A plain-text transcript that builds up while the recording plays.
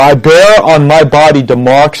I bear on my body the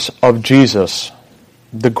marks of Jesus.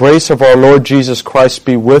 The grace of our Lord Jesus Christ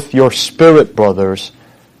be with your spirit, brothers.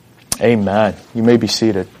 Amen. You may be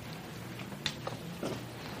seated.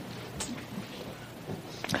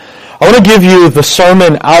 I want to give you the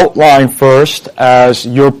sermon outline first as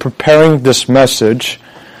you're preparing this message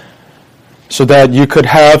so that you could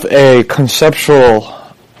have a conceptual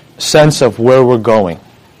sense of where we're going.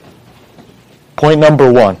 Point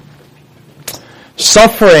number 1.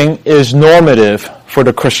 Suffering is normative for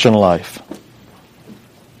the Christian life.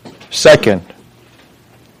 Second,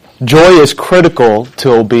 joy is critical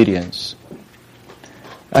to obedience.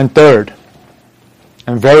 And third,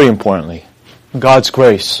 and very importantly, God's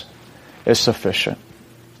grace is sufficient.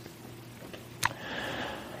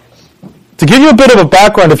 To give you a bit of a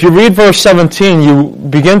background, if you read verse 17, you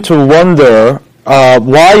begin to wonder,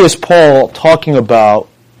 why is Paul talking about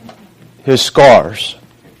his scars?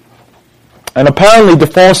 And apparently the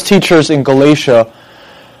false teachers in Galatia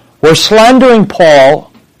were slandering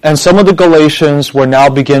Paul, and some of the Galatians were now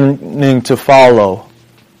beginning to follow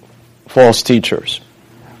false teachers.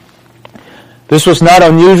 This was not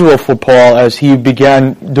unusual for Paul as he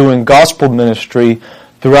began doing gospel ministry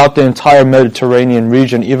throughout the entire Mediterranean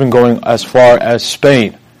region, even going as far as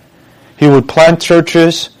Spain. He would plant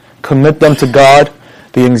churches, commit them to God.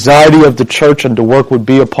 The anxiety of the church and the work would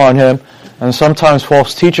be upon him. And sometimes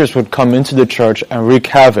false teachers would come into the church and wreak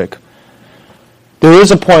havoc. There is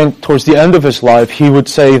a point towards the end of his life, he would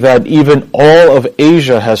say that even all of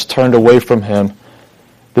Asia has turned away from him.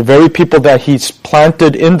 The very people that he's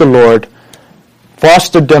planted in the Lord,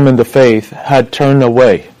 fostered them in the faith, had turned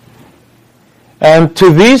away. And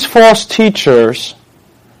to these false teachers,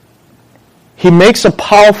 he makes a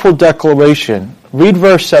powerful declaration. Read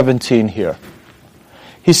verse 17 here.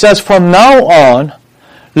 He says, "From now on,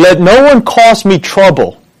 let no one cause me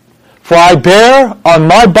trouble, for I bear on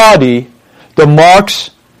my body the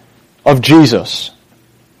marks of Jesus."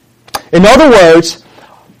 In other words,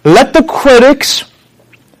 let the critics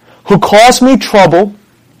who cause me trouble,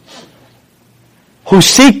 who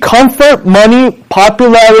seek comfort, money,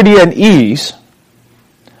 popularity, and ease,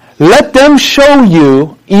 let them show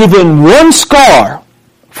you even one scar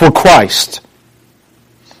for Christ.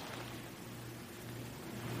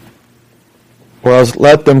 Or else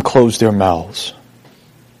let them close their mouths.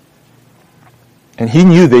 And he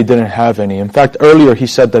knew they didn't have any. In fact, earlier he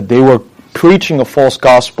said that they were preaching a false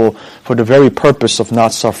gospel for the very purpose of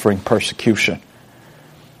not suffering persecution.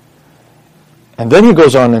 And then he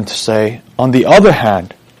goes on to say, on the other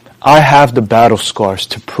hand, I have the battle scars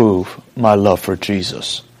to prove my love for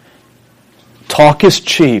Jesus. Talk is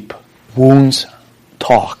cheap, wounds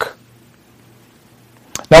talk.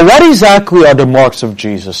 Now, what exactly are the marks of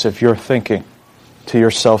Jesus, if you're thinking to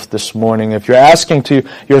yourself this morning, if you're asking to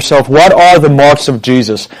yourself, what are the marks of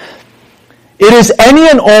Jesus? It is any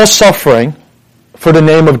and all suffering for the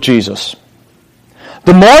name of Jesus.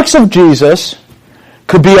 The marks of Jesus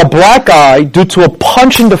could be a black eye due to a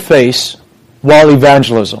punch in the face while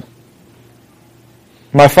evangelism.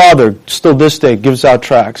 My father, still this day, gives out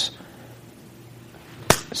tracts.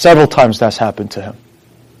 Several times that's happened to him.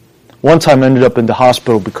 One time ended up in the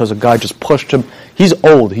hospital because a guy just pushed him. He's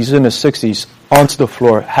old. He's in his 60s. Onto the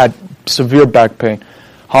floor. Had severe back pain.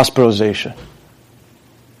 Hospitalization.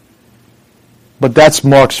 But that's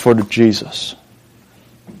marks for the Jesus.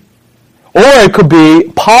 Or it could be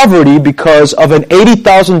poverty because of an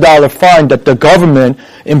 $80,000 fine that the government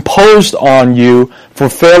imposed on you for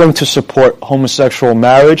failing to support homosexual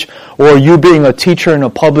marriage, or you being a teacher in a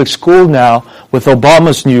public school now with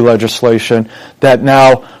Obama's new legislation that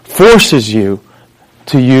now forces you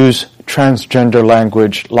to use transgender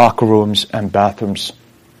language, locker rooms, and bathrooms.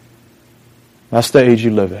 That's the age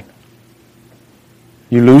you live in.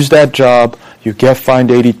 You lose that job, you get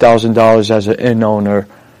fined $80,000 as an inn owner.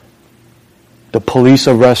 The police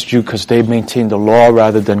arrest you because they maintain the law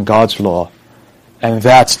rather than God's law. And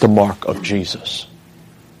that's the mark of Jesus.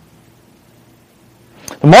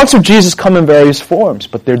 The marks of Jesus come in various forms,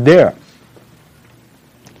 but they're there.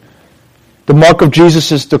 The mark of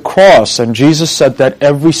Jesus is the cross, and Jesus said that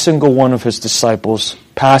every single one of his disciples,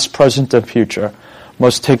 past, present, and future,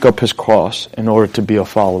 must take up his cross in order to be a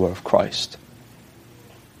follower of Christ.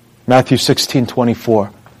 Matthew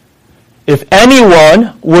 16:24. If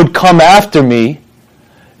anyone would come after me,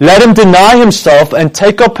 let him deny himself and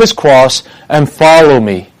take up his cross and follow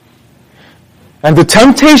me. And the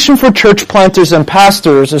temptation for church planters and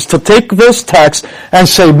pastors is to take this text and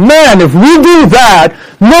say, man, if we do that,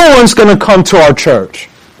 no one's going to come to our church.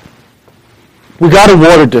 We got to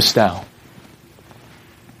water this down.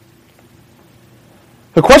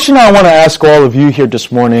 The question I want to ask all of you here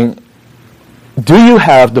this morning do you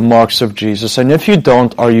have the marks of Jesus? And if you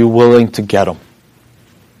don't, are you willing to get them?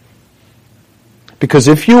 Because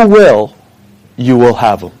if you will, you will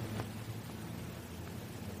have them.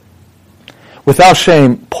 Without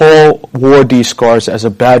shame, Paul wore these scars as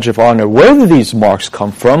a badge of honor. Where did these marks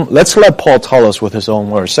come from? Let's let Paul tell us with his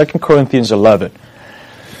own words. 2 Corinthians 11.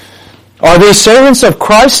 Are they servants of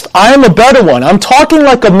Christ? I am a better one. I'm talking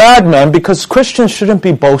like a madman because Christians shouldn't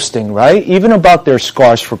be boasting, right? Even about their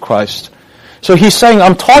scars for Christ. So he's saying,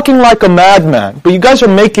 I'm talking like a madman, but you guys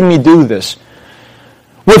are making me do this.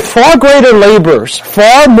 With far greater labors,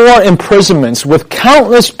 far more imprisonments, with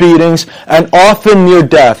countless beatings, and often near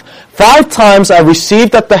death. 5 times I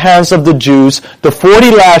received at the hands of the Jews the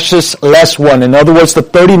 40 lashes less one. In other words, the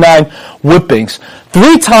 39 whippings.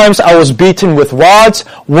 3 times I was beaten with rods.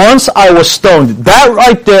 Once I was stoned. That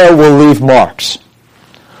right there will leave marks.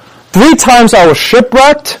 3 times I was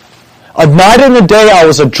shipwrecked. A night and a day I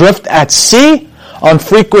was adrift at sea, on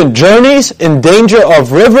frequent journeys, in danger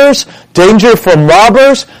of rivers, danger from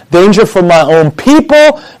robbers, danger from my own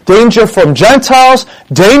people, danger from Gentiles,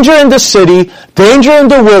 danger in the city, danger in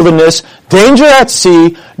the wilderness, danger at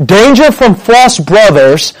sea, danger from false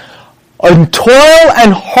brothers, in toil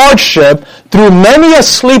and hardship, through many a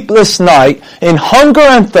sleepless night, in hunger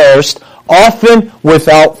and thirst, often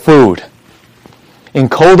without food. In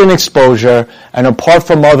cold and exposure, and apart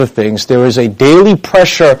from other things, there is a daily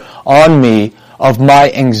pressure on me of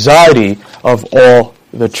my anxiety of all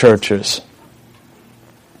the churches.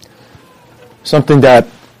 Something that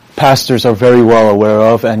pastors are very well aware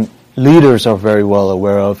of and leaders are very well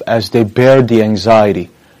aware of as they bear the anxiety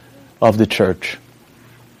of the church.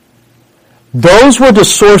 Those were the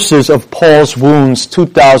sources of Paul's wounds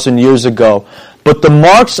 2,000 years ago, but the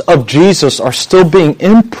marks of Jesus are still being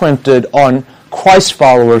imprinted on Christ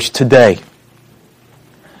followers today.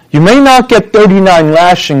 You may not get 39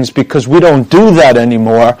 lashings because we don't do that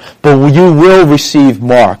anymore, but you will receive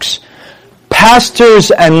marks.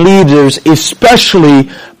 Pastors and leaders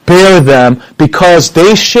especially bear them because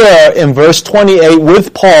they share, in verse 28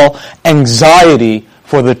 with Paul, anxiety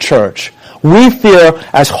for the church. We fear,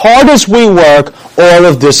 as hard as we work, all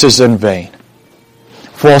of this is in vain.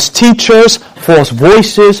 False teachers, false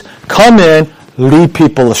voices come in, lead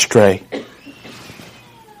people astray.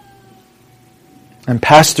 And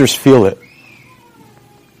pastors feel it.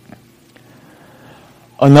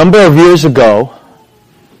 A number of years ago,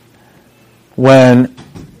 when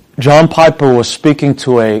John Piper was speaking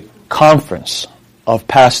to a conference of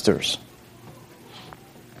pastors,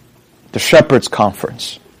 the Shepherd's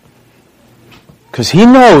Conference, because he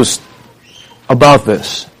knows about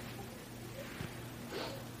this,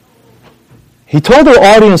 he told the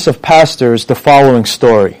audience of pastors the following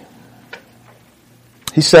story.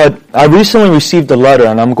 He said, I recently received a letter,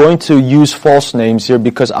 and I'm going to use false names here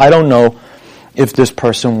because I don't know if this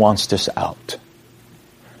person wants this out.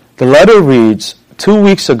 The letter reads, 2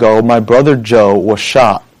 weeks ago, my brother Joe was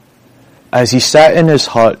shot as he sat in his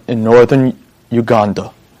hut in northern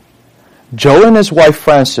Uganda. Joe and his wife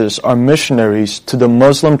Frances are missionaries to the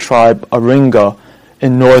Muslim tribe Aringa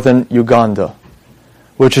in northern Uganda,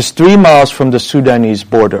 which is 3 miles from the Sudanese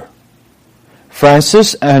border.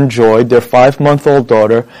 Frances and Joy, their 5-month-old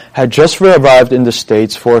daughter, had just arrived in the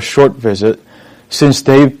States for a short visit since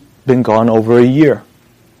they've been gone over a year.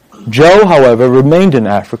 Joe, however, remained in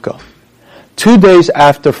Africa. 2 days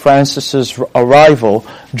after Frances's arrival,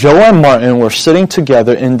 Joe and Martin were sitting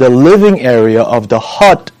together in the living area of the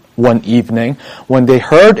hut one evening when they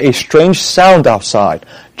heard a strange sound outside.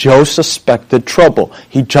 Joe suspected trouble.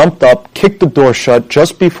 He jumped up, kicked the door shut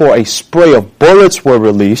just before a spray of bullets were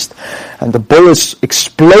released, and the bullets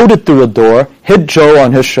exploded through the door, hit Joe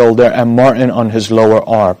on his shoulder and Martin on his lower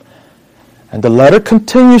arm. And the letter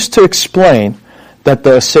continues to explain that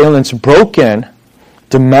the assailants broke in,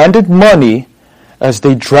 demanded money as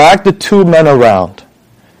they dragged the 2 men around.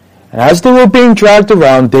 And as they were being dragged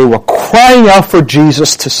around, they were crying out for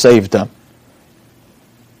Jesus to save them.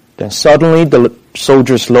 Then suddenly the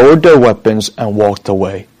soldiers lowered their weapons and walked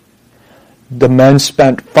away. The men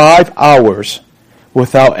spent 5 hours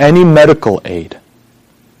without any medical aid,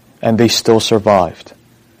 and they still survived.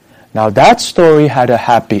 Now that story had a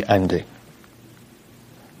happy ending.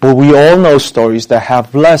 But we all know stories that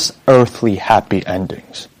have less earthly happy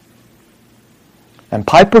endings. And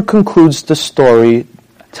Piper concludes the story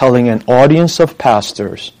telling an audience of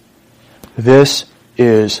pastors, this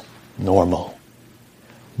is normal.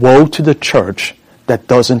 Woe to the church that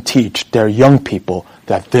doesn't teach their young people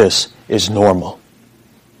that this is normal.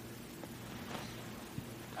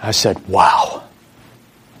 I said, wow.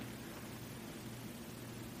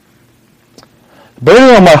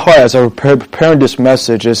 burning on my heart as I was preparing this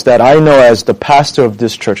message is that I know as the pastor of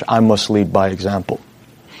this church, I must lead by example.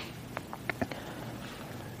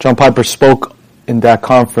 John Piper spoke in that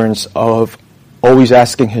conference of always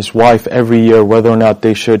asking his wife every year whether or not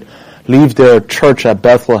they should leave their church at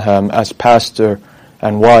Bethlehem as pastor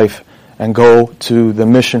and wife and go to the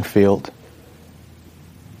mission field.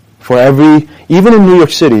 Even in New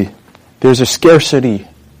York City, there's a scarcity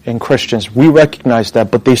in Christians. We recognize that,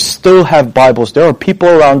 but they still have Bibles. There are people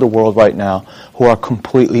around the world right now who are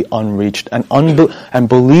completely unreached. And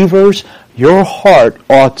believers, your heart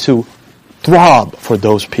ought to throb for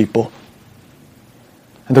those people.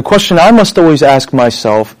 And the question I must always ask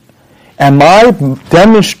myself, am I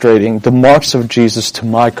demonstrating the marks of Jesus to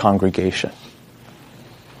my congregation?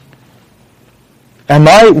 Am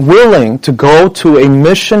I willing to go to a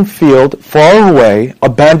mission field far away,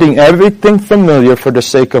 abandoning everything familiar for the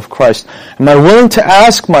sake of Christ? Am I willing to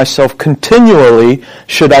ask myself continually,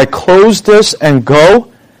 should I close this and go?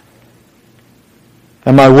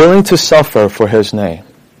 Am I willing to suffer for His name?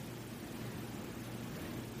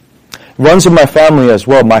 It runs in my family as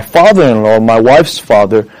well. My father-in-law, my wife's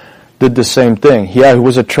father, did the same thing. He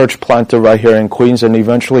was a church planter right here in Queens, and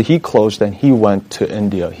eventually he closed and he went to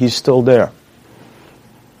India. He's still there.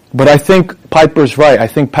 But I think Piper's right. I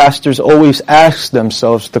think pastors always ask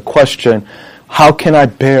themselves the question, how can I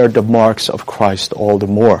bear the marks of Christ all the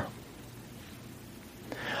more?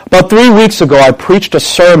 About 3 weeks ago, I preached a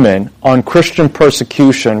sermon on Christian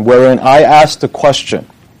persecution wherein I asked the question,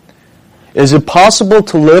 is it possible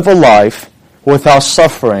to live a life without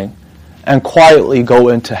suffering and quietly go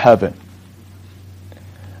into heaven?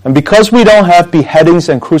 And because we don't have beheadings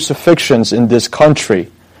and crucifixions in this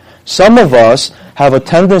country, some of us have a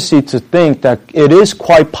tendency to think that it is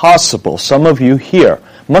quite possible. Some of you here,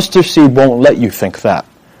 mustard seed won't let you think that,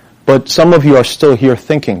 but some of you are still here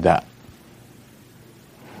thinking that.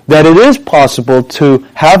 That it is possible to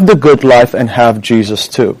have the good life and have Jesus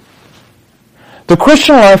too. The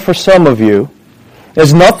Christian life for some of you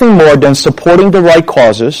is nothing more than supporting the right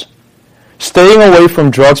causes, staying away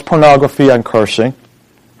from drugs, pornography, and cursing,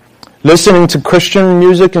 listening to Christian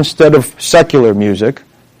music instead of secular music,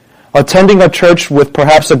 attending a church with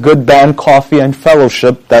perhaps a good band, coffee, and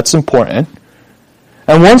fellowship, that's important,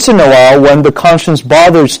 and once in a while, when the conscience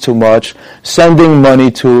bothers too much, sending money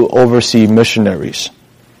to overseas missionaries.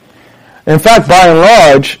 In fact, by and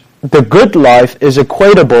large, the good life is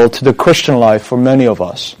equatable to the Christian life for many of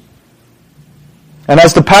us. And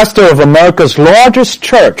as the pastor of America's largest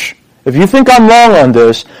church, if you think I'm wrong on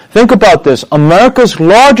this, think about this. America's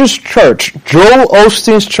largest church, Joel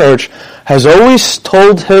Osteen's church, has always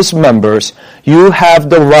told his members, you have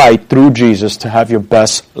the right through Jesus to have your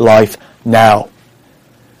best life now.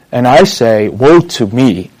 And I say, woe to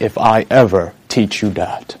me if I ever teach you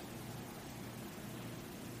that.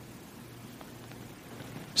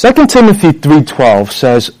 2 Timothy 3:12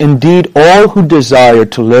 says, indeed, all who desire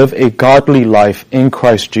to live a godly life in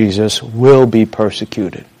Christ Jesus will be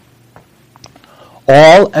persecuted.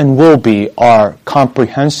 All and will be are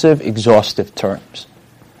comprehensive, exhaustive terms.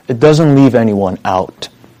 It doesn't leave anyone out.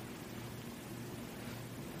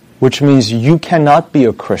 Which means you cannot be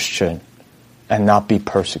a Christian and not be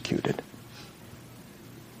persecuted.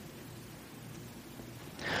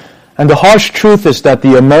 And the harsh truth is that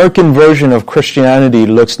the American version of Christianity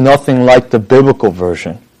looks nothing like the biblical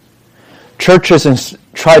version. Churches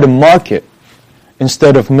try to market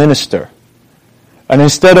instead of minister. And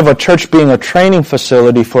instead of a church being a training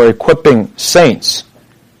facility for equipping saints,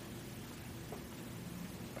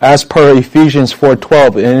 as per Ephesians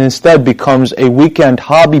 4:12, it instead becomes a weekend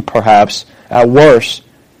hobby perhaps, at worst,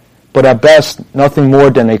 but at best, nothing more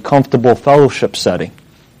than a comfortable fellowship setting.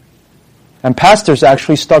 And pastors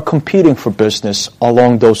actually start competing for business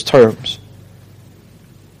along those terms.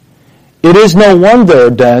 It is no wonder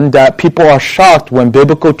then that people are shocked when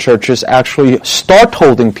biblical churches actually start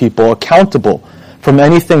holding people accountable from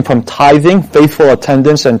anything from tithing, faithful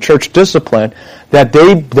attendance, and church discipline, that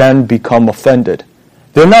they then become offended.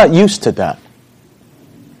 They're not used to that.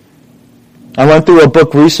 I went through a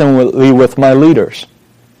book recently with my leaders,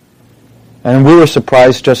 and we were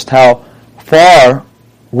surprised just how far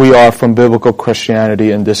we are from biblical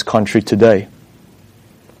Christianity in this country today.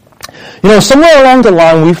 You know, somewhere along the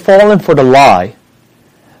line, we've fallen for the lie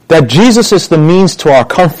that Jesus is the means to our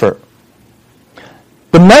comfort.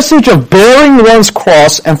 The message of bearing one's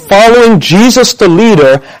cross and following Jesus the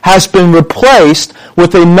leader has been replaced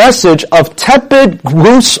with a message of tepid,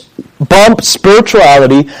 goosebump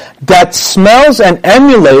spirituality that smells and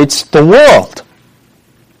emulates the world.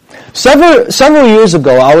 Several years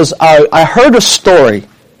ago, I heard a story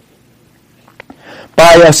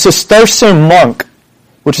by a Cistercian monk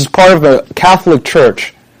which is part of the Catholic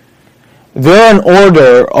Church, they're an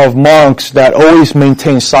order of monks that always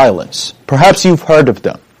maintain silence. Perhaps you've heard of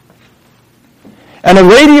them. And a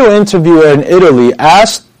radio interviewer in Italy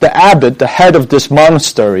asked the abbot, the head of this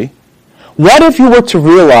monastery, what if you were to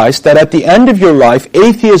realize that at the end of your life,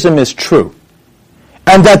 atheism is true,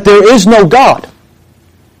 and that there is no God?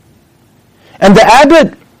 And the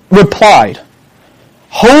abbot replied,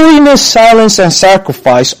 holiness, silence, and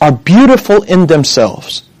sacrifice are beautiful in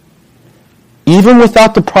themselves. Even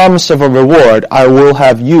without the promise of a reward, I will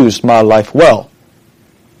have used my life well.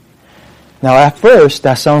 Now, at first,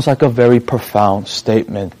 that sounds like a very profound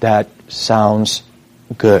statement. That sounds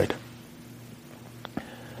good.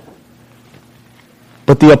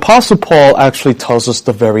 But the Apostle Paul actually tells us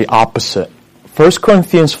the very opposite. 1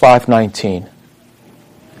 Corinthians 5:19.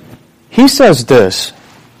 He says this,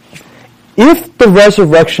 if the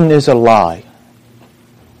resurrection is a lie,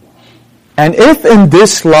 and if in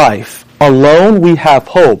this life alone we have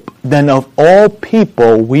hope, then of all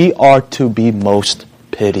people we are to be most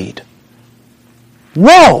pitied.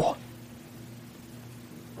 Whoa!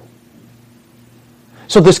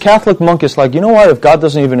 So this Catholic monk is like, you know what, if God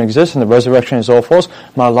doesn't even exist and the resurrection is all false,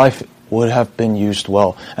 my life would have been used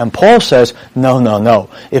well. And Paul says, no.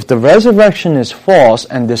 If the resurrection is false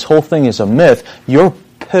and this whole thing is a myth, you're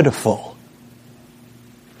pitiful.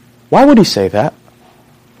 Why would he say that?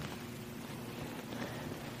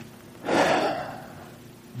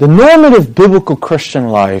 The normative biblical Christian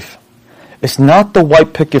life is not the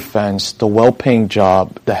white picket fence, the well-paying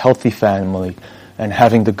job, the healthy family, and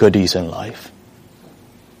having the goodies in life.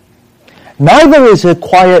 Neither is it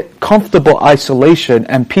quiet, comfortable isolation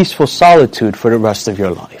and peaceful solitude for the rest of your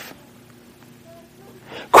life.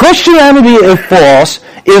 Christianity, if false,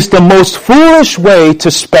 is the most foolish way to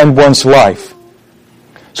spend one's life.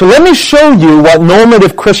 So let me show you what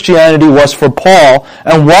normative Christianity was for Paul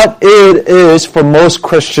and what it is for most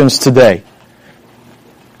Christians today.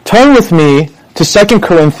 Turn with me to 2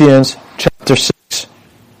 Corinthians chapter 6.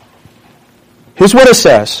 Here's what it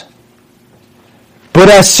says. But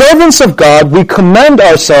as servants of God, we commend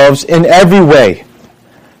ourselves in every way,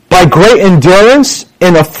 by great endurance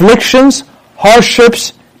in afflictions,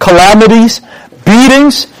 hardships, calamities,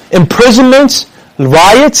 beatings, imprisonments,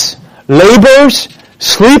 riots, labors,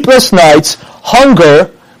 sleepless nights, hunger,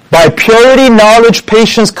 by purity, knowledge,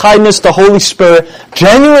 patience, kindness, the Holy Spirit,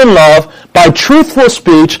 genuine love, by truthful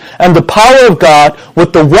speech, and the power of God,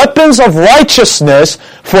 with the weapons of righteousness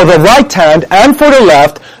for the right hand and for the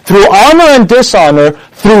left, through honor and dishonor,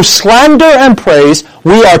 through slander and praise,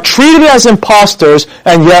 we are treated as impostors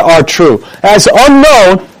and yet are true, as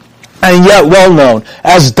unknown and yet well known,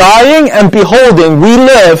 as dying and beholding we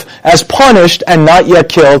live, as punished and not yet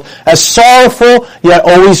killed, as sorrowful yet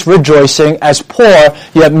always rejoicing, as poor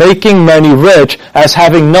yet making many rich, as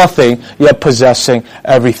having nothing yet possessing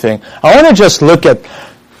everything. I want to just look at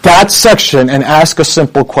that section and ask a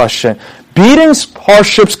simple question. Beatings,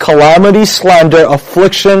 hardships, calamities, slander,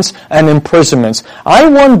 afflictions, and imprisonments. I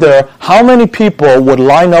wonder how many people would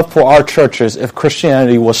line up for our churches if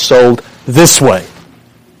Christianity was sold this way.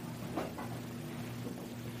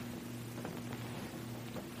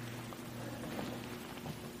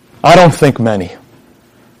 I don't think many.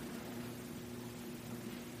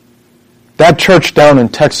 That church down in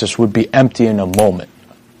Texas would be empty in a moment.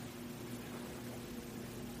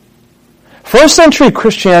 First century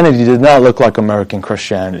Christianity did not look like American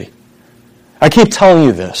Christianity. I keep telling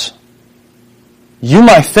you this. You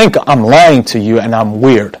might think I'm lying to you and I'm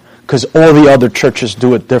weird because all the other churches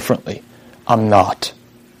do it differently. I'm not.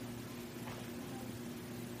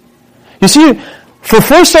 You see, for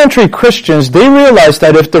first century Christians, they realized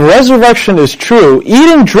that if the resurrection is true,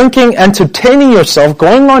 eating, drinking, entertaining yourself,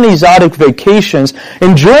 going on exotic vacations,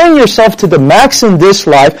 enjoying yourself to the max in this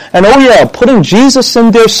life, and putting Jesus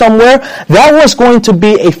in there somewhere, that was going to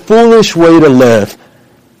be a foolish way to live.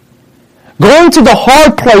 Going to the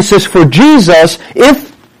hard places for Jesus,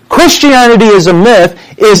 if Christianity is a myth,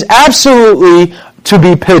 is absolutely to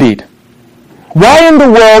be pitied. Why in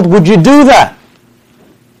the world would you do that?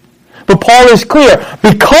 But Paul is clear.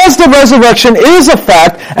 Because the resurrection is a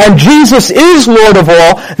fact and Jesus is Lord of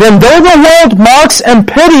all, then though the world mocks and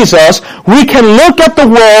pities us, we can look at the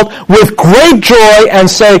world with great joy and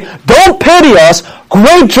say, don't pity us.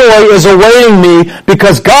 Great joy is awaiting me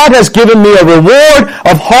because God has given me a reward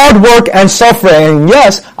of hard work and suffering. And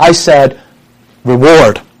yes, I said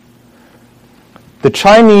reward. The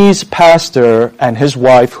Chinese pastor and his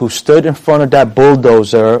wife who stood in front of that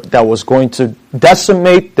bulldozer that was going to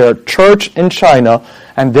decimate the church in China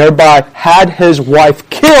and thereby had his wife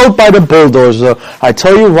killed by the bulldozer, I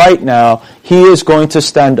tell you right now, he is going to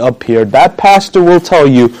stand up here. That pastor will tell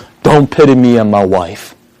you, don't pity me and my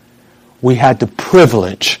wife. We had the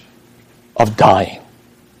privilege of dying.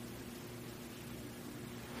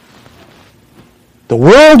 The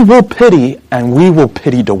world will pity and we will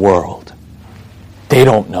pity the world. They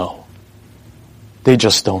don't know. They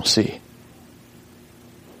just don't see.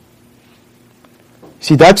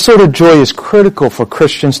 See, that sort of joy is critical for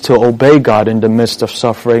Christians to obey God in the midst of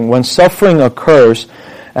suffering. When suffering occurs,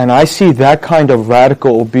 and I see that kind of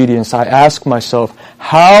radical obedience, I ask myself,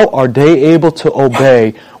 how are they able to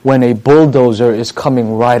obey when a bulldozer is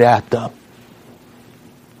coming right at them?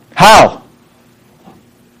 How?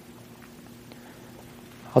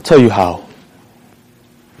 I'll tell you how.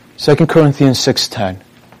 2 Corinthians 6:10.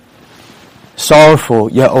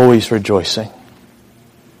 Sorrowful, yet always rejoicing.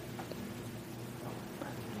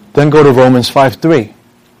 Then go to Romans 5:3.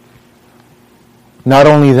 Not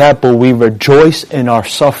only that, but we rejoice in our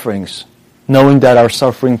sufferings, knowing that our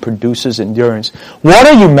suffering produces endurance. What,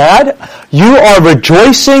 are you mad? You are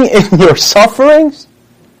rejoicing in your sufferings?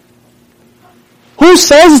 Who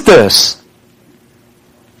says this?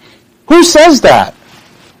 Who says that?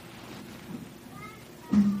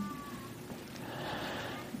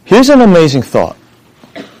 Here's an amazing thought.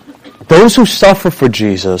 Those who suffer for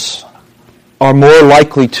Jesus are more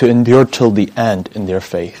likely to endure till the end in their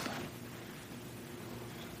faith.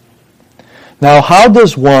 Now, how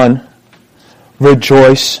does one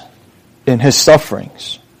rejoice in his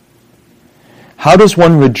sufferings? How does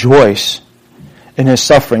one rejoice in his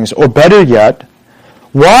sufferings? Or better yet,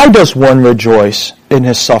 why does one rejoice in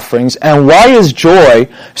his sufferings? And why is joy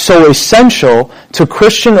so essential to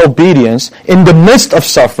Christian obedience in the midst of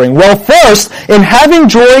suffering? Well, first, in having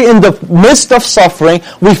joy in the midst of suffering,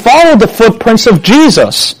 we follow the footprints of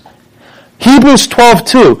Jesus. Hebrews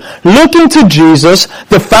 12:2, looking to Jesus,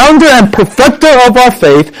 the founder and perfecter of our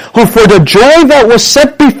faith, who for the joy that was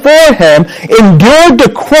set before him endured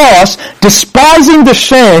the cross, despising the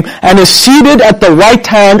shame, and is seated at the right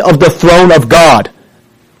hand of the throne of God.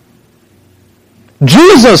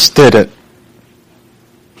 Jesus did it.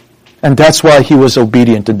 And that's why he was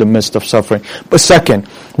obedient in the midst of suffering. But second,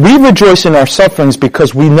 we rejoice in our sufferings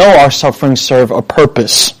because we know our sufferings serve a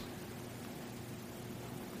purpose.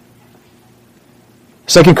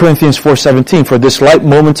 2 Corinthians 4:17, for this light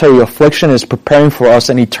momentary affliction is preparing for us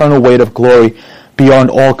an eternal weight of glory beyond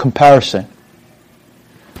all comparison.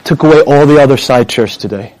 Took away all the other side chairs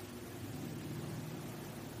today.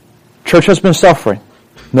 Church has been suffering,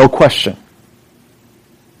 no question.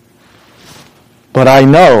 But I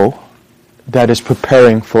know that is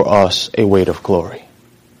preparing for us a weight of glory.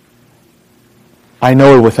 I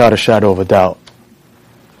know it without a shadow of a doubt.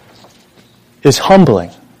 It's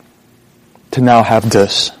humbling to now have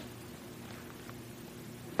this.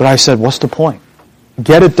 But I said, what's the point?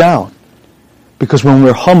 Get it down. Because when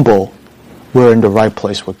we're humble, we're in the right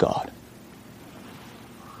place with God.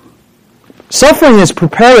 Suffering is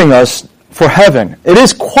preparing us for heaven. It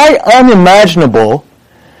is quite unimaginable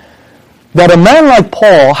that a man like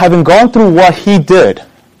Paul, having gone through what he did,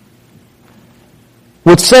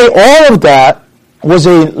 would say all of that was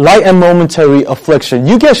a light and momentary affliction.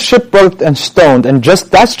 You get shipwrecked and stoned, and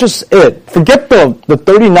that's just it. Forget the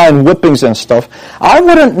 39 whippings and stuff. I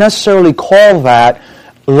wouldn't necessarily call that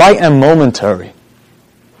light and momentary.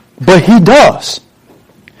 But he does.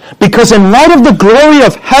 Because in light of the glory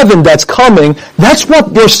of heaven that's coming, that's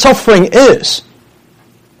what your suffering is.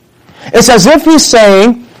 It's as if he's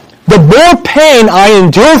saying, the more pain I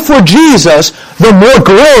endure for Jesus, the more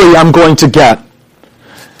glory I'm going to get.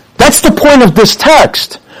 That's the point of this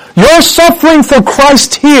text. Your suffering for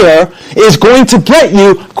Christ here is going to get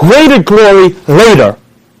you greater glory later.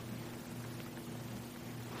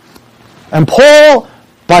 And Paul,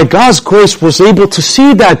 by God's grace, was able to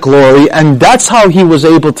see that glory, and that's how he was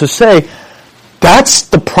able to say, that's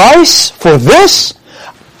the price for this?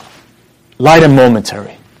 Light and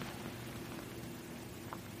momentary.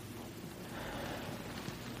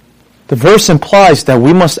 The verse implies that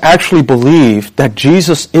we must actually believe that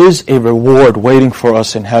Jesus is a reward waiting for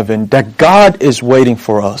us in heaven, that God is waiting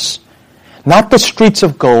for us. Not the streets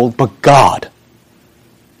of gold, but God.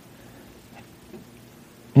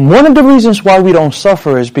 One of the reasons why we don't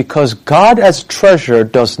suffer is because God as treasure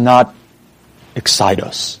does not excite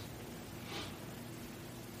us.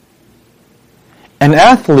 An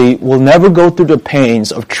athlete will never go through the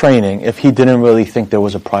pains of training if he didn't really think there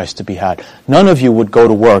was a prize to be had. None of you would go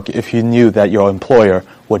to work if you knew that your employer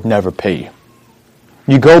would never pay you.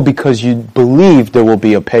 You go because you believe there will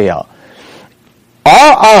be a payout.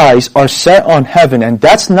 Our eyes are set on heaven, and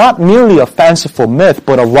that's not merely a fanciful myth,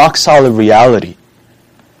 but a rock-solid reality.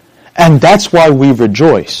 And that's why we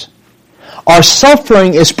rejoice. Our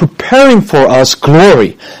suffering is preparing for us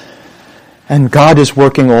glory. And God is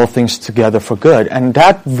working all things together for good. And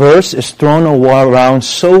that verse is thrown around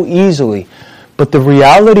so easily. But the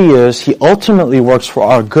reality is, He ultimately works for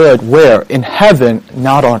our good. Where? In heaven,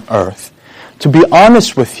 not on earth. To be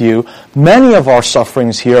honest with you, many of our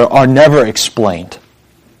sufferings here are never explained.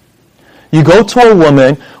 You go to a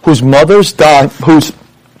woman whose mother's dying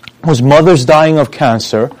of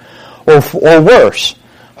cancer, or worse,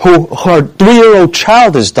 her 3-year-old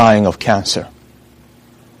child is dying of cancer.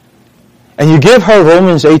 And you give her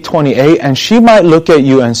Romans 8:28, and she might look at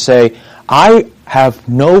you and say, I have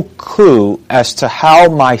no clue as to how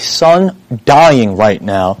my son dying right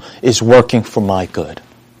now is working for my good.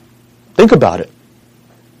 Think about it.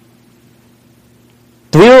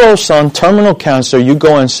 3-year-old son, terminal cancer, you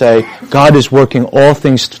go and say, God is working all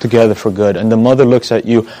things together for good. And the mother looks at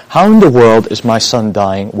you, how in the world is my son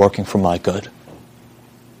dying working for my good?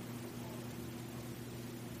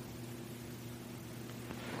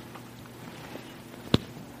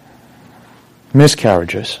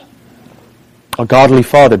 Miscarriages. A godly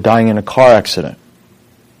father dying in a car accident.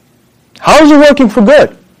 How is it working for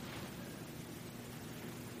good?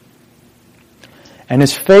 And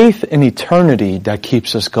it's faith in eternity that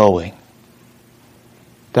keeps us going.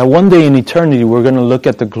 That one day in eternity we're going to look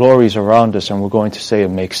at the glories around us and we're going to say it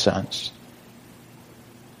makes sense.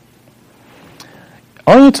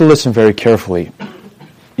 I want you to listen very carefully.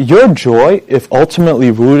 Your joy, if ultimately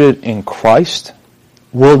rooted in Christ,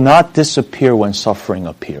 will not disappear when suffering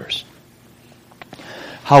appears.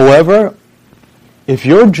 However, if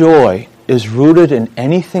your joy is rooted in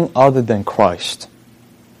anything other than Christ,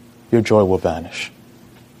 your joy will vanish.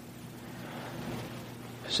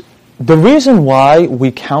 The reason why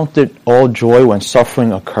we count it all joy when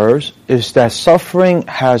suffering occurs is that suffering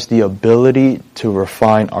has the ability to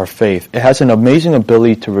refine our faith. It has an amazing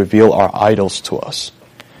ability to reveal our idols to us.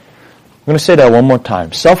 I'm going to say that one more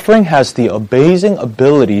time. Suffering has the amazing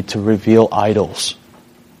ability to reveal idols.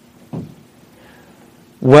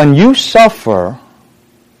 When you suffer,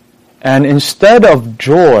 and instead of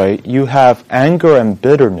joy, you have anger and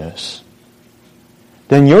bitterness,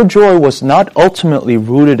 then your joy was not ultimately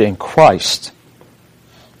rooted in Christ.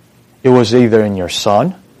 It was either in your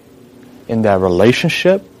son, in that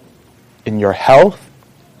relationship, in your health,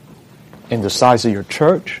 in the size of your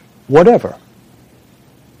church, whatever.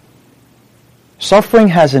 Suffering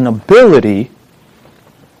has an ability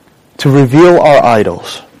to reveal our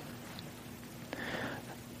idols.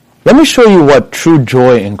 Let me show you what true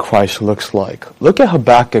joy in Christ looks like. Look at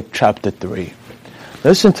Habakkuk chapter 3.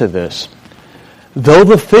 Listen to this. Though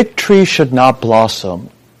the fig tree should not blossom,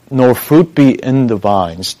 nor fruit be in the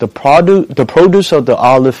vines, the produce of the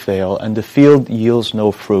olive fail, and the field yields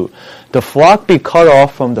no fruit. The flock be cut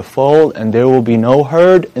off from the fold, and there will be no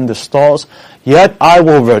herd in the stalls. Yet I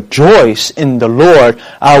will rejoice in the Lord.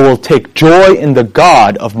 I will take joy in the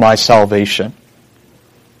God of my salvation.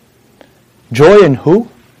 Joy in who?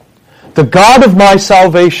 The God of my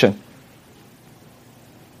salvation.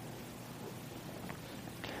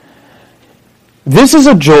 This is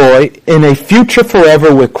a joy in a future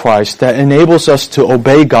forever with Christ that enables us to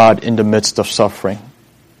obey God in the midst of suffering.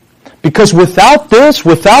 Because without this,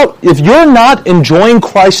 if you're not enjoying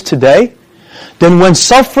Christ today, then when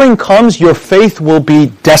suffering comes, your faith will be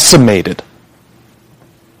decimated.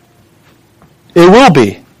 It will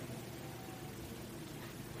be.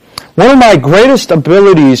 One of my greatest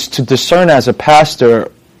abilities to discern as a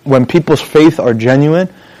pastor when people's faith are genuine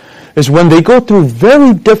is when they go through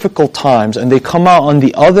very difficult times and they come out on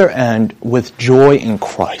the other end with joy in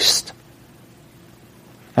Christ.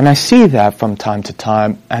 And I see that from time to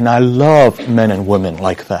time, and I love men and women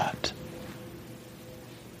like that.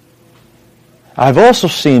 I've also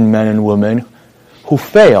seen men and women who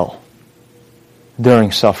fail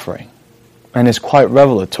during suffering, and it's quite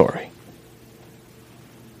revelatory.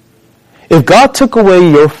 If God took away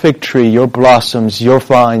your fig tree, your blossoms, your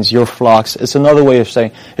vines, your flocks, it's another way of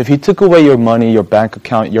saying, if He took away your money, your bank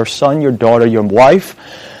account, your son, your daughter, your wife,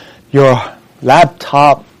 your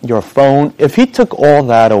laptop, your phone, if He took all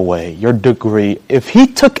that away, your degree, if He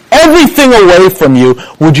took everything away from you,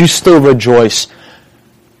 would you still rejoice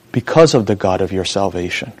because of the God of your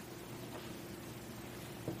salvation?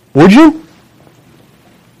 Would you?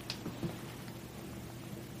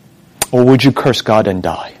 Or would you curse God and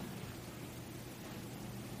die?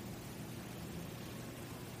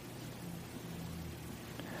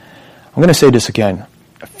 I'm going to say this again.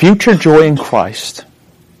 Future joy in Christ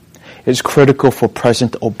is critical for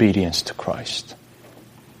present obedience to Christ.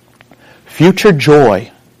 Future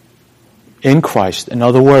joy in Christ, in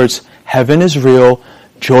other words, heaven is real,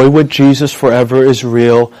 joy with Jesus forever is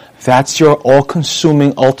real. That's your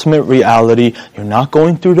all-consuming ultimate reality. You're not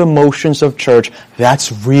going through the motions of church.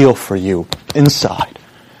 That's real for you inside.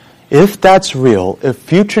 If that's real, if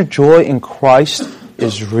future joy in Christ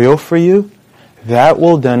is real for you, that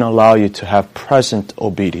will then allow you to have present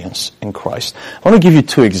obedience in Christ. I want to give you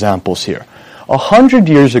two examples here. 100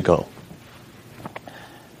 years ago,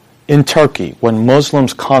 in Turkey, when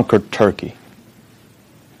Muslims conquered Turkey,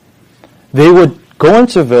 they would go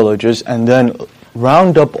into villages and then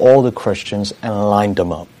round up all the Christians and line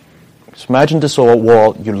them up. Just imagine this old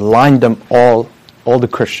wall, you line them all the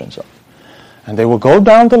Christians up. And they will go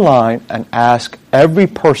down the line and ask every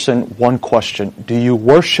person one question: do you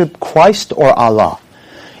worship Christ or Allah?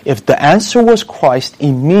 If the answer was Christ,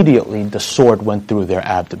 immediately the sword went through their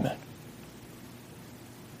abdomen.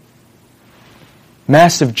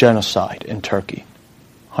 Massive genocide in Turkey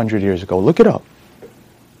 100 years ago. Look it up.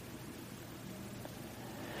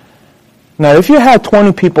 Now, if you had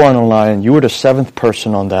 20 people on a line and you were the seventh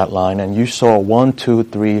person on that line and you saw 1, 2,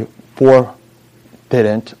 3, 4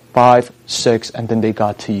 didn't, 5, 6, and then they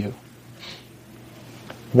got to you,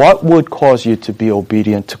 what would cause you to be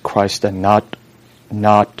obedient to Christ and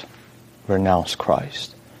not renounce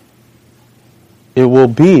Christ? It will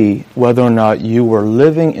be whether or not you were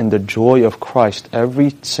living in the joy of Christ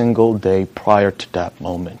every single day prior to that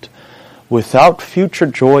moment. Without future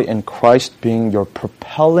joy in Christ being your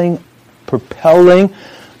propelling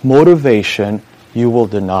motivation, you will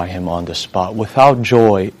deny Him on the spot. Without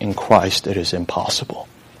joy in Christ, it is impossible.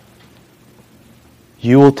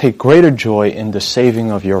 You will take greater joy in the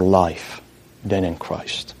saving of your life than in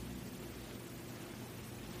Christ.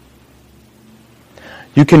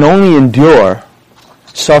 You can only endure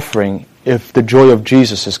suffering if the joy of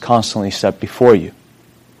Jesus is constantly set before you.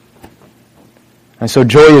 And so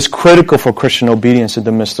joy is critical for Christian obedience in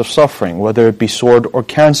the midst of suffering, whether it be sword or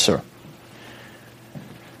cancer.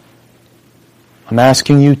 I'm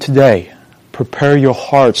asking you today, prepare your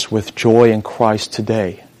hearts with joy in Christ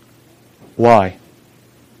today. Why?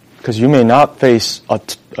 Because you may not face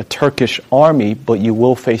a Turkish army, but you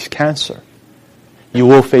will face cancer. You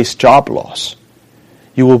will face job loss.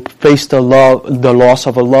 You will face the loss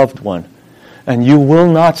of a loved one. And you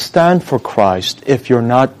will not stand for Christ if you're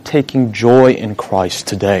not taking joy in Christ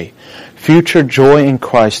today. Future joy in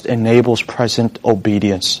Christ enables present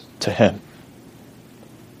obedience to Him.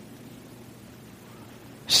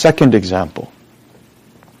 Second example.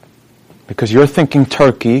 Because you're thinking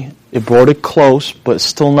Turkey, it brought it close, but it's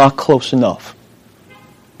still not close enough.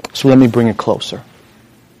 So let me bring it closer.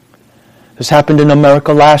 This happened in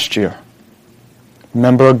America last year.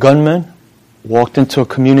 Remember a gunman walked into a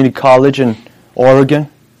community college in Oregon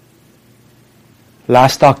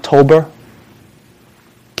last October,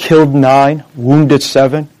 killed 9, wounded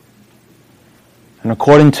 7. And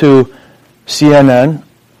according to CNN,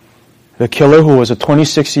 the killer, who was a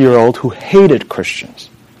 26-year-old who hated Christians,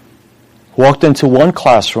 walked into one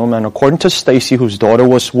classroom, and according to Stacy, whose daughter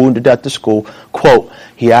was wounded at the school, quote,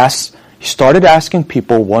 he started asking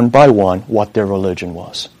people one by one what their religion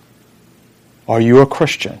was. Are you a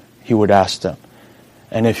Christian? He would ask them.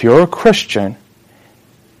 And if you're a Christian,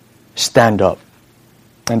 stand up.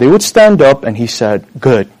 And they would stand up, and he said,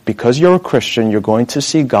 good, because you're a Christian, you're going to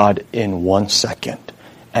see God in 1 second.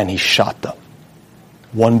 And he shot them,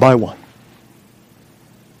 one by one.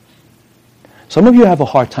 Some of you have a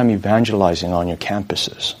hard time evangelizing on your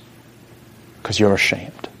campuses because you're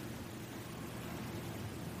ashamed.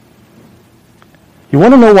 You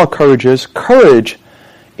want to know what courage is? Courage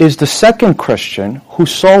is the second Christian who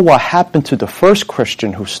saw what happened to the first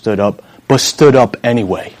Christian who stood up, but stood up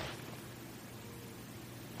anyway.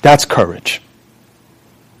 That's courage.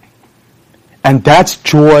 And that's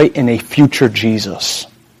joy in a future Jesus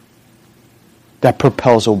that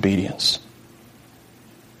propels obedience.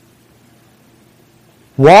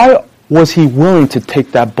 Why was he willing to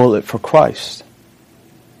take that bullet for Christ?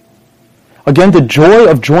 Again, the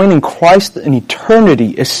joy of joining Christ in eternity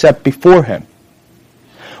is set before him.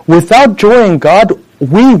 Without joy in God,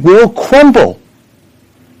 we will crumble.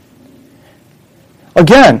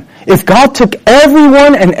 Again, if God took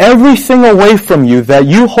everyone and everything away from you that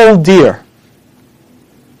you hold dear,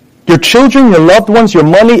 your children, your loved ones, your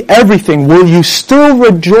money, everything, will you still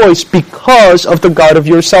rejoice because of the God of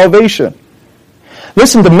your salvation?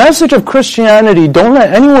 Listen, the message of Christianity, don't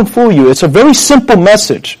let anyone fool you. It's a very simple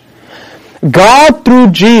message. God,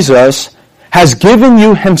 through Jesus, has given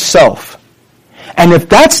you himself. And if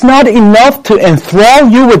that's not enough to enthrall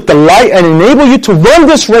you with delight and enable you to run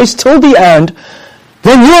this race till the end,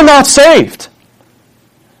 then you're not saved.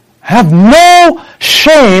 Have no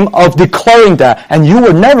shame of declaring that, and you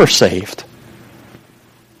were never saved.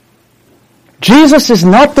 Jesus is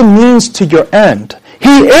not the means to your end.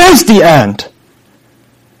 He is the end.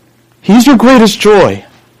 He's your greatest joy,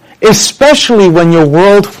 especially when your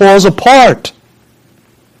world falls apart.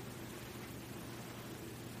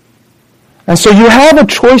 And so you have a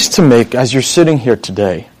choice to make as you're sitting here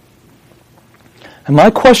today. And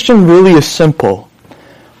my question really is simple.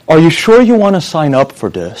 Are you sure you want to sign up for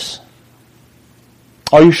this?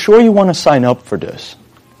 Are you sure you want to sign up for this?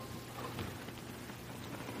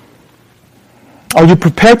 Are you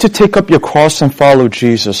prepared to take up your cross and follow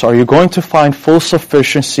Jesus? Are you going to find full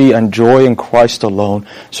sufficiency and joy in Christ alone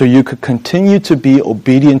so you could continue to be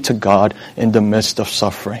obedient to God in the midst of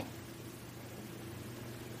suffering?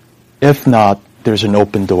 If not, there's an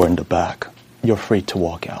open door in the back. You're free to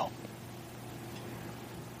walk out.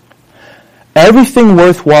 Everything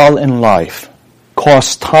worthwhile in life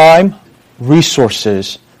costs time,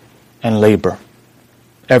 resources, and labor.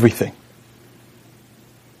 Everything.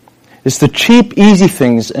 It's the cheap, easy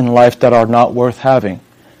things in life that are not worth having.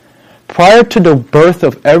 Prior to the birth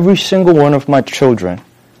of every single one of my children,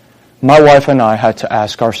 my wife and I had to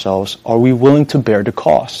ask ourselves, are we willing to bear the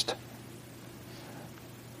cost?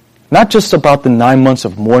 Not just about the 9 months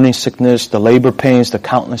of morning sickness, the labor pains, the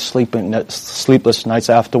countless sleepless nights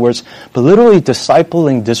afterwards, but literally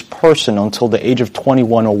discipling this person until the age of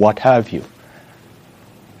 21 or what have you.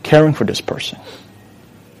 Caring for this person.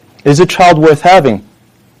 Is a child worth having?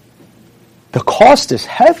 The cost is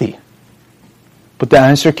heavy. But the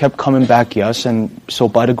answer kept coming back yes, and so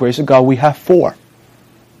by the grace of God, we have 4.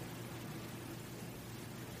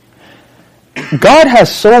 God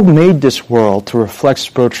has so made this world to reflect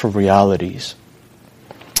spiritual realities.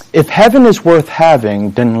 If heaven is worth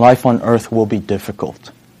having, then life on earth will be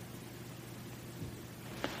difficult.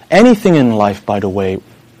 Anything in life, by the way,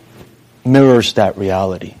 mirrors that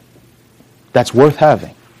reality. That's worth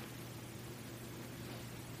having.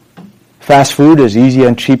 Fast food is easy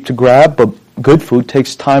and cheap to grab, but good food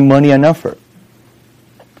takes time, money, and effort.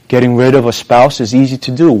 Getting rid of a spouse is easy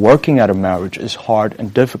to do. Working at a marriage is hard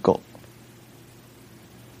and difficult.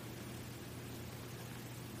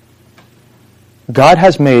 God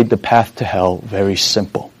has made the path to hell very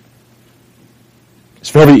simple. It's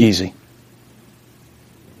very easy.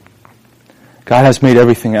 God has made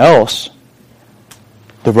everything else,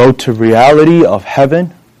 the road to reality of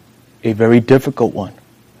heaven, a very difficult one.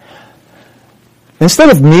 Instead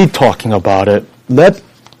of me talking about it,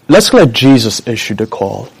 let's let Jesus issue the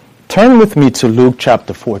call. Turn with me to Luke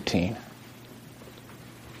chapter 14.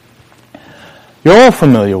 You're all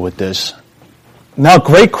familiar with this. Now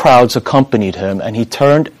great crowds accompanied him, and he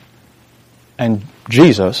turned, and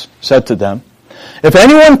Jesus said to them, if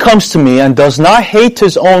anyone comes to me and does not hate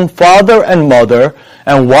his own father and mother,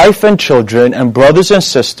 and wife and children, and brothers and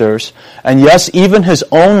sisters, and yes, even his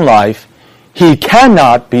own life, he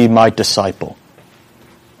cannot be my disciple.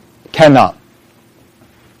 Cannot.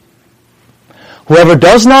 Whoever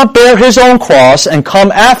does not bear his own cross and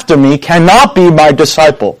come after me cannot be my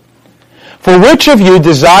disciple. For which of you,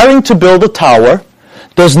 desiring to build a tower,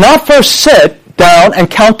 does not first sit down and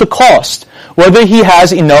count the cost, whether he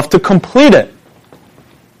has enough to complete it?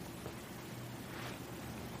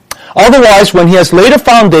 Otherwise, when he has laid a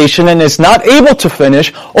foundation and is not able to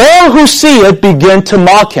finish, all who see it begin to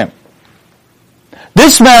mock him.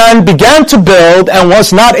 This man began to build and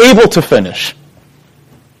was not able to finish.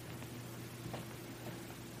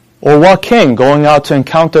 Or what king going out to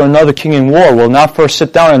encounter another king in war will not first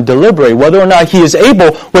sit down and deliberate whether or not he is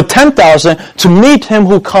able with 10,000 to meet him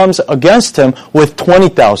who comes against him with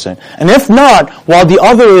 20,000? And if not, while the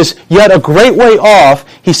other is yet a great way off,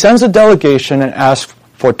 he sends a delegation and asks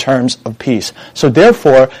for terms of peace. So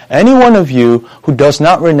therefore, any one of you who does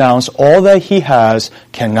not renounce all that he has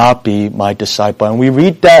cannot be my disciple. And we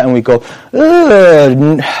read that and we go,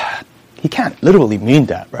 he can't literally mean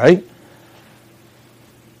that, right?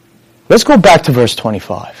 Let's go back to verse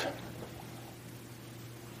 25.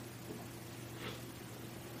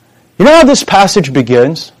 You know how this passage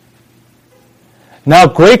begins? Now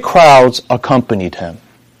great crowds accompanied him.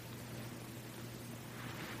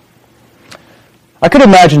 I could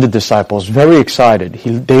imagine the disciples very excited.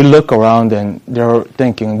 They look around and they're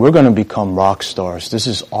thinking, we're going to become rock stars. This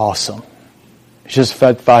is awesome. He just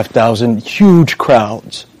fed 5,000, huge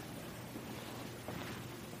crowds.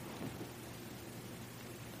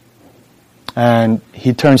 And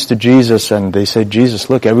he turns to Jesus and they say, Jesus,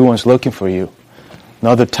 look, everyone's looking for you.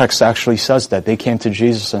 Another text actually says that. They came to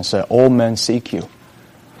Jesus and said, all men seek you.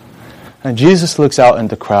 And Jesus looks out in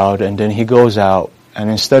the crowd, and then he goes out, and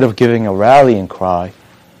instead of giving a rallying cry,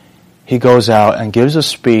 he goes out and gives a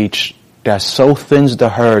speech that so thins the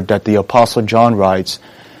herd that the Apostle John writes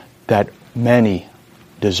that many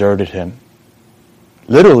deserted him.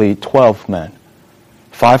 Literally 12 men.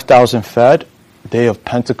 5,000 fed, day of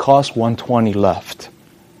Pentecost, 120 left.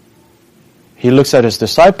 He looks at his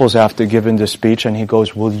disciples after giving this speech and he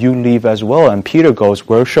goes, will you leave as well? And Peter goes,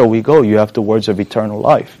 where shall we go? You have the words of eternal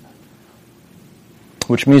life.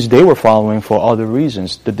 Which means they were following for other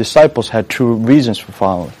reasons. The disciples had true reasons for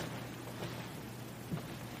following.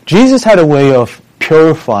 Jesus had a way of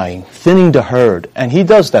purifying, thinning the herd, and he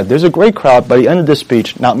does that. There's a great crowd. By the end of the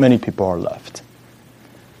speech, not many people are left.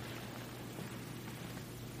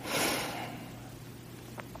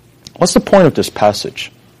 What's the point of this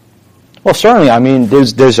passage? Well, certainly,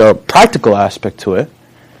 there's a practical aspect to it.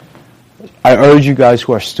 I urge you guys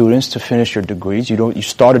who are students to finish your degrees. You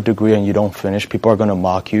start a degree and you don't finish. People are going to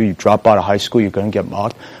mock you. You drop out of high school, you're going to get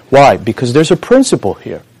mocked. Why? Because there's a principle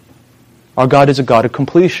here. Our God is a God of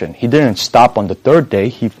completion. He didn't stop on the third day.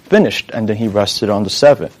 He finished and then he rested on the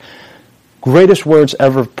seventh. Greatest words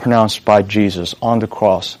ever pronounced by Jesus on the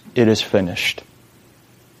cross. It is finished.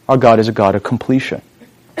 Our God is a God of completion.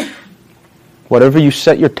 Whatever you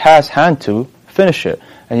set your task hand to, finish it.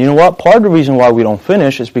 And you know what? Part of the reason why we don't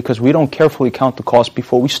finish is because we don't carefully count the cost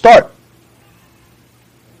before we start.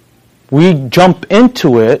 We jump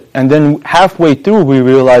into it, and then halfway through we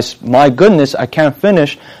realize, my goodness, I can't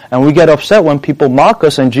finish. And we get upset when people mock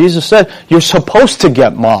us, and Jesus said, you're supposed to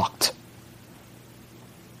get mocked.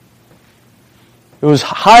 It was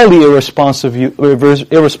highly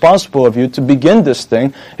irresponsible of you to begin this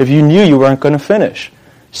thing if you knew you weren't going to finish.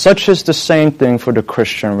 Such is the same thing for the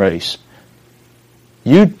Christian race.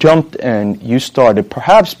 You jumped in, you started,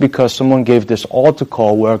 perhaps because someone gave this altar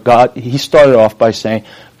call where he started off by saying,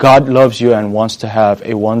 God loves you and wants to have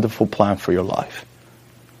a wonderful plan for your life.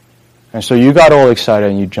 And so you got all excited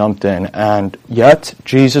and you jumped in, and yet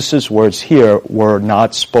Jesus' words here were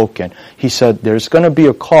not spoken. He said, there's going to be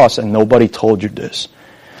a cost, and nobody told you this.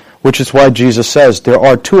 Which is why Jesus says there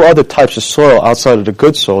are two other types of soil outside of the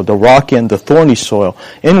good soil, the rocky and the thorny soil,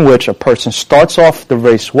 in which a person starts off the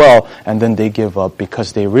race well and then they give up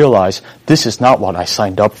because they realize this is not what I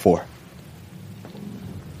signed up for.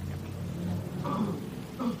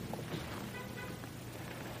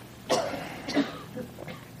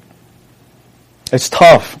 It's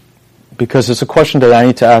tough because it's a question that I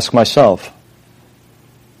need to ask myself.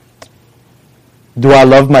 Do I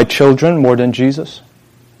love my children more than Jesus?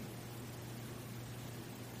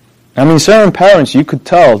 Certain parents, you could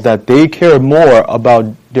tell that they care more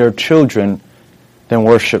about their children than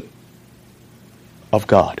worship of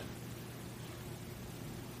God.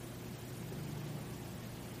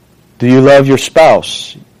 Do you love your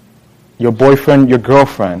spouse, your boyfriend, your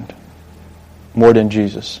girlfriend, more than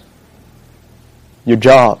Jesus? Your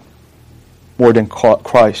job, more than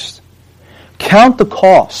Christ? Count the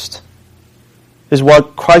cost, is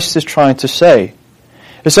what Christ is trying to say.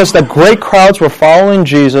 It says that great crowds were following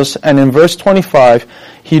Jesus, and in verse 25,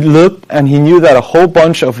 he looked and he knew that a whole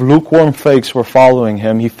bunch of lukewarm fakes were following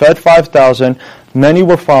him. He fed 5,000, many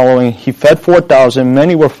were following. He fed 4,000,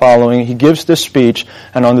 many were following. He gives this speech,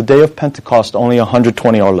 and on the day of Pentecost, only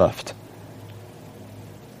 120 are left.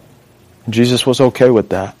 Jesus was okay with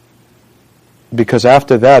that. Because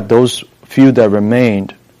after that, those few that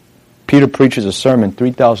remained, Peter preaches a sermon,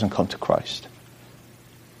 3,000 come to Christ.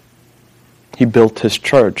 He built his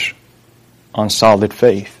church on solid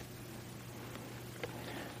faith.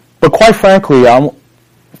 But quite frankly,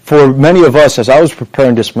 for many of us, as I was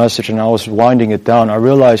preparing this message and I was winding it down, I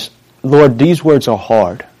realized, Lord, these words are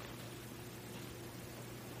hard.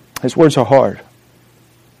 His words are hard.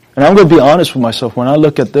 And I'm going to be honest with myself. When I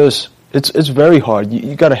look at this, it's very hard.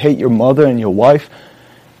 You got to hate your mother and your wife,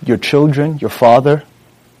 your children, your father.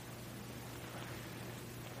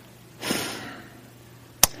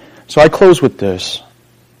 So I close with this,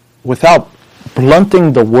 without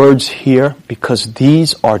blunting the words here, because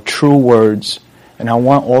these are true words, and I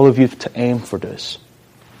want all of you to aim for this.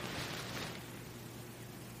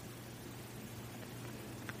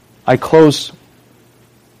 I close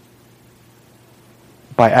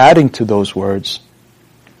by adding to those words,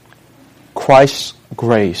 Christ's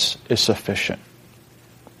grace is sufficient.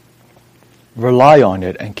 Rely on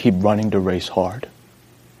it and keep running the race hard.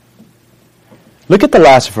 Look at the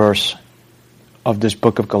last verse of this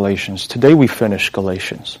book of Galatians. Today we finish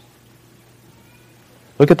Galatians.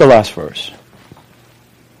 Look at the last verse.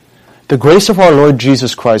 The grace of our Lord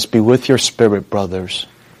Jesus Christ be with your spirit, brothers.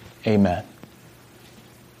 Amen.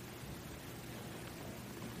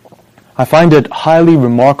 I find it highly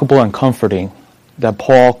remarkable and comforting that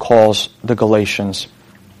Paul calls the Galatians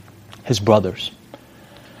his brothers.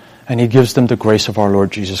 And he gives them the grace of our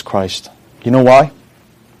Lord Jesus Christ. You know why?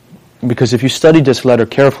 Because if you study this letter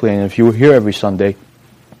carefully, and if you were here every Sunday,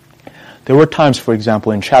 there were times, for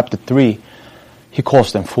example, in chapter 3, he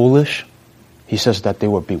calls them foolish. He says that they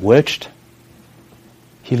were bewitched.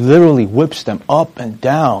 He literally whips them up and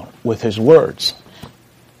down with his words.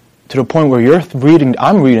 To the point where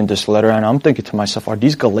I'm reading this letter and I'm thinking to myself, are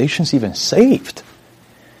these Galatians even saved?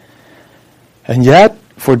 And yet,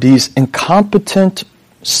 for these incompetent,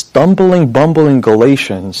 stumbling, bumbling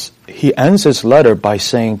Galatians, he ends his letter by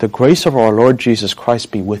saying, the grace of our Lord Jesus Christ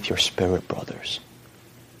be with your spirit, brothers.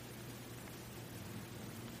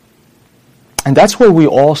 And that's where we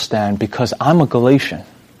all stand, because I'm a Galatian.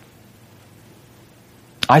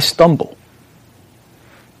 I stumble.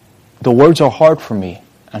 The words are hard for me,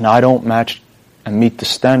 and I don't match and meet the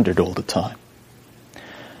standard all the time.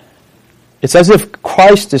 It's as if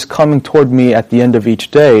Christ is coming toward me at the end of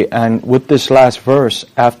each day, and with this last verse,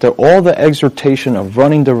 after all the exhortation of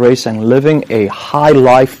running the race and living a high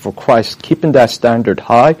life for Christ, keeping that standard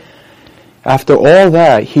high, after all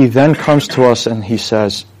that, he then comes to us and he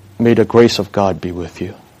says, may the grace of God be with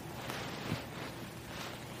you.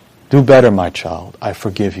 Do better, my child. I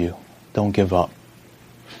forgive you. Don't give up.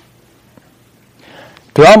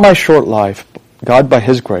 Throughout my short life, God, by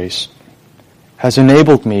His grace, has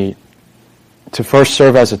enabled me to first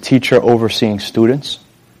serve as a teacher overseeing students,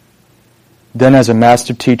 then as a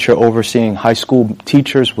master teacher overseeing high school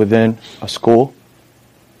teachers within a school,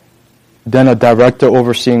 then a director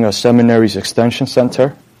overseeing a seminary's extension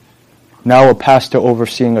center, now a pastor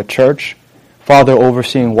overseeing a church, father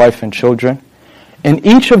overseeing wife and children. In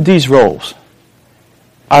each of these roles,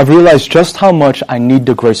 I've realized just how much I need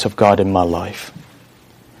the grace of God in my life.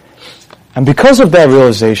 And because of that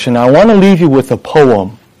realization, I want to leave you with a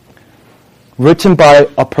poem written by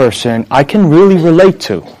a person I can really relate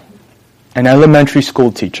to, an elementary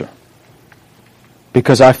school teacher,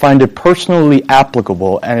 because I find it personally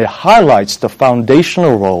applicable and it highlights the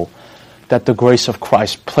foundational role that the grace of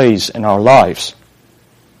Christ plays in our lives.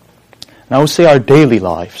 And I would say our daily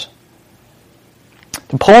lives.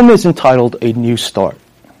 The poem is entitled A New Start.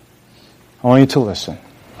 I want you to listen.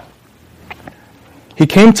 He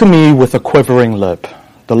came to me with a quivering lip.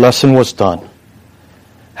 The lesson was done.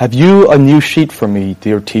 Have you a new sheet for me,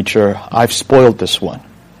 dear teacher? I've spoiled this one.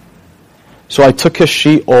 So I took his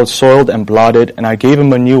sheet all soiled and blotted, and I gave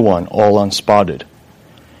him a new one, all unspotted.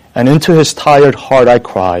 And into his tired heart I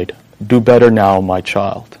cried, do better now, my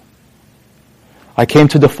child. I came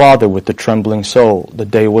to the Father with the trembling soul. The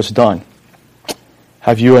day was done.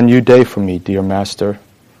 Have you a new day for me, dear master?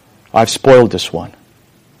 I've spoiled this one.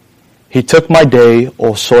 He took my day,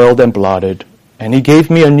 all soiled and blotted, and he gave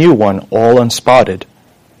me a new one, all unspotted.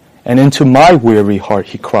 And into my weary heart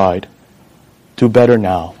he cried, do better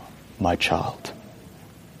now, my child.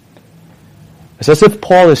 It's as if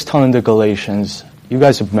Paul is telling the Galatians, you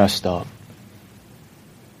guys have messed up.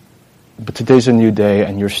 But today's a new day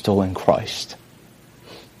and you're still in Christ.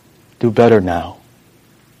 Do better now,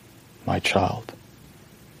 my child.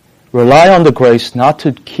 Rely on the grace not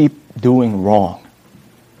to keep doing wrong,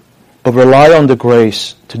 but rely on the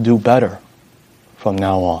grace to do better from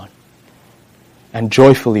now on, and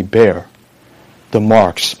joyfully bear the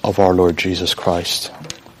marks of our Lord Jesus Christ.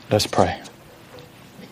 Let's pray.